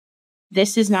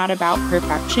this is not about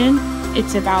perfection.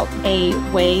 It's about a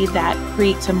way that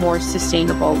creates a more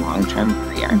sustainable long-term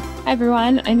career. Hi,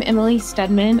 everyone. I'm Logan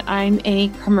Stedman. I'm a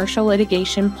commercial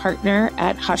litigation partner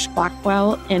at Husch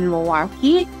Blackwell in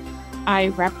Milwaukee. I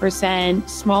represent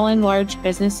small and large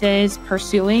businesses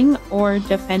pursuing or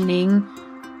defending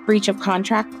breach of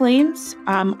contract claims,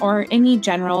 or any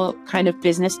general kind of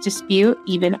business dispute,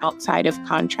 even outside of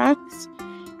contracts.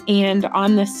 And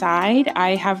on the side,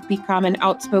 I have become an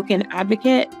outspoken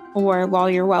advocate for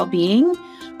lawyer well-being.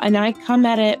 And I come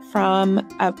at it from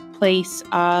a place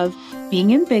of being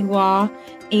in big law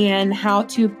and how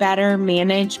to better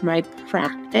manage my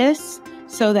practice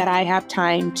so that I have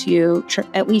time to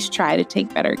at least try to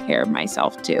take better care of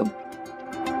myself too.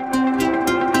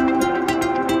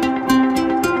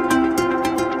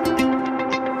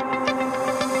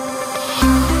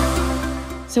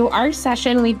 So our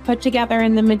session, we put together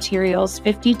in the materials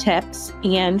 50 tips,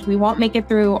 and we won't make it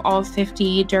through all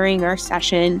 50 during our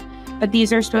session, but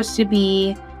these are supposed to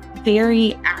be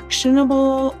very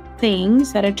actionable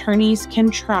things that attorneys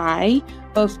can try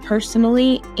both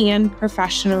personally and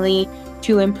professionally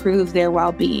to improve their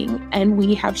well-being. And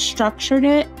we have structured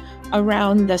it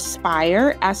around the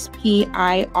SPIRE,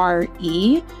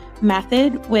 S-P-I-R-E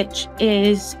method, which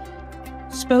is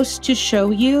supposed to show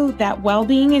you that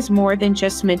well-being is more than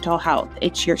just mental health.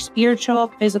 It's your spiritual,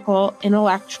 physical,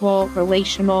 intellectual,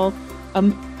 relational,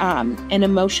 and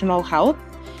emotional health.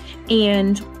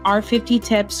 And our 50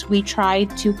 tips, we try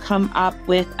to come up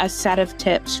with a set of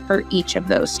tips for each of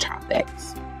those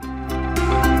topics.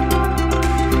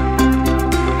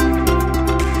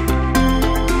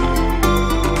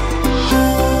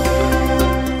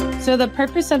 So the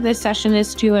purpose of this session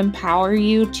is to empower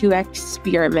you to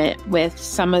experiment with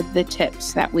some of the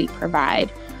tips that we provide.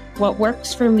 What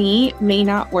works for me may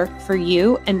not work for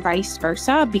you, and vice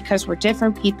versa, because we're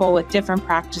different people with different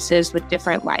practices, with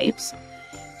different lives.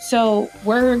 So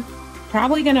we're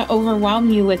probably going to overwhelm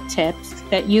you with tips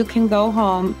that you can go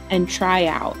home and try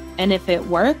out. And if it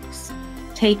works,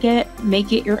 take it,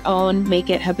 make it your own, make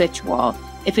it habitual.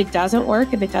 If it doesn't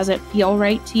work, if it doesn't feel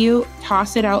right to you,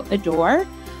 toss it out the door.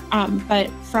 But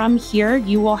from here,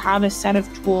 you will have a set of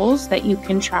tools that you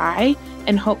can try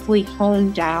and hopefully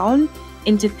hone down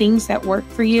into things that work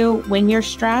for you when you're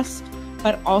stressed,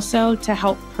 but also to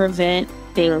help prevent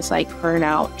things like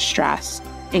burnout, stress,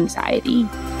 anxiety.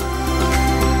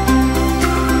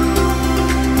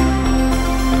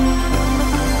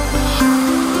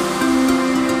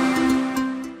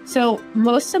 So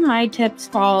most of my tips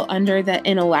fall under the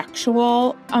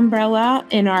intellectual umbrella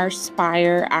in our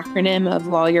SPIRE acronym of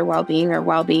lawyer well-being, or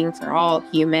well-being for all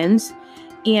humans.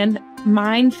 And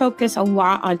mine focus a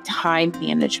lot on time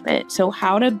management. So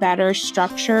how to better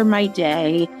structure my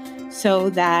day so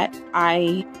that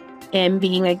I am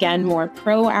being, again, more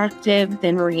proactive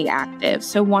than reactive.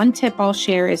 So one tip I'll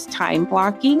share is time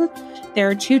blocking. There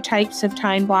are two types of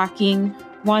time blocking.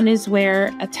 One is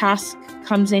where a task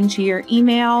comes into your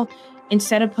email.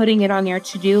 Instead of putting it on your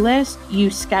to-do list,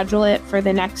 you schedule it for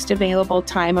the next available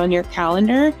time on your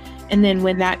calendar. And then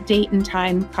when that date and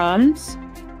time comes,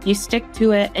 you stick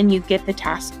to it and you get the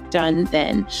task done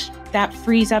then. That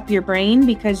frees up your brain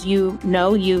because you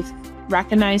know you've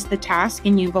recognized the task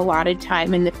and you've allotted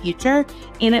time in the future.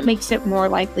 And it makes it more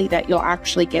likely that you'll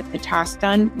actually get the task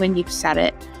done when you've set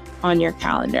it on your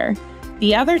calendar.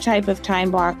 The other type of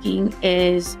time blocking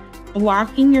is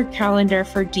blocking your calendar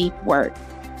for deep work.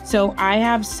 So I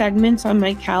have segments on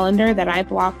my calendar that I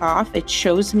block off. It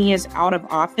shows me as out of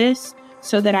office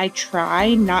so that I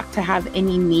try not to have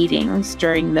any meetings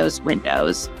during those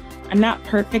windows. I'm not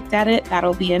perfect at it.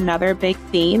 That'll be another big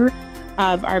theme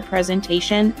of our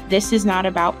presentation. This is not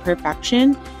about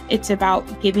perfection. It's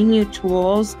about giving you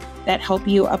tools that help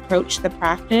you approach the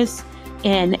practice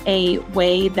in a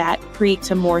way that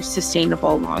creates a more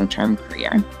sustainable long-term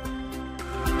career.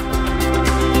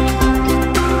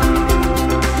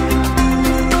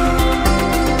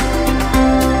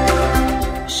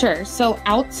 Sure. So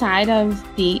outside of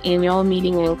the annual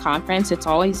meeting and conference, it's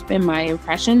always been my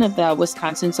impression that the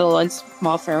Wisconsin Solo and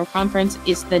Small Firm Conference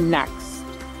is the next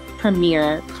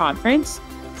premier conference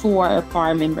for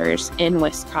bar members in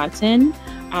Wisconsin.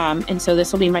 And so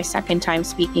this will be my second time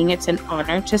speaking. It's an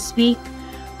honor to speak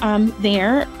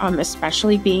there,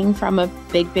 especially being from a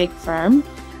big firm.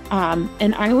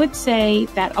 And I would say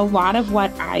that a lot of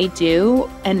what I do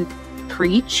and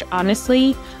preach,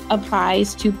 honestly,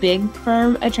 applies to big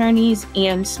firm attorneys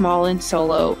and small and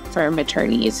solo firm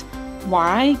attorneys.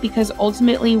 Why? Because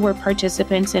ultimately we're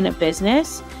participants in a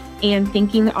business, and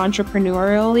thinking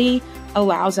entrepreneurially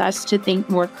allows us to think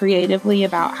more creatively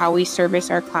about how we service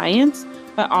our clients,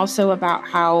 but also about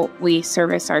how we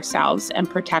service ourselves and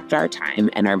protect our time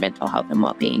and our mental health and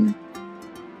well-being.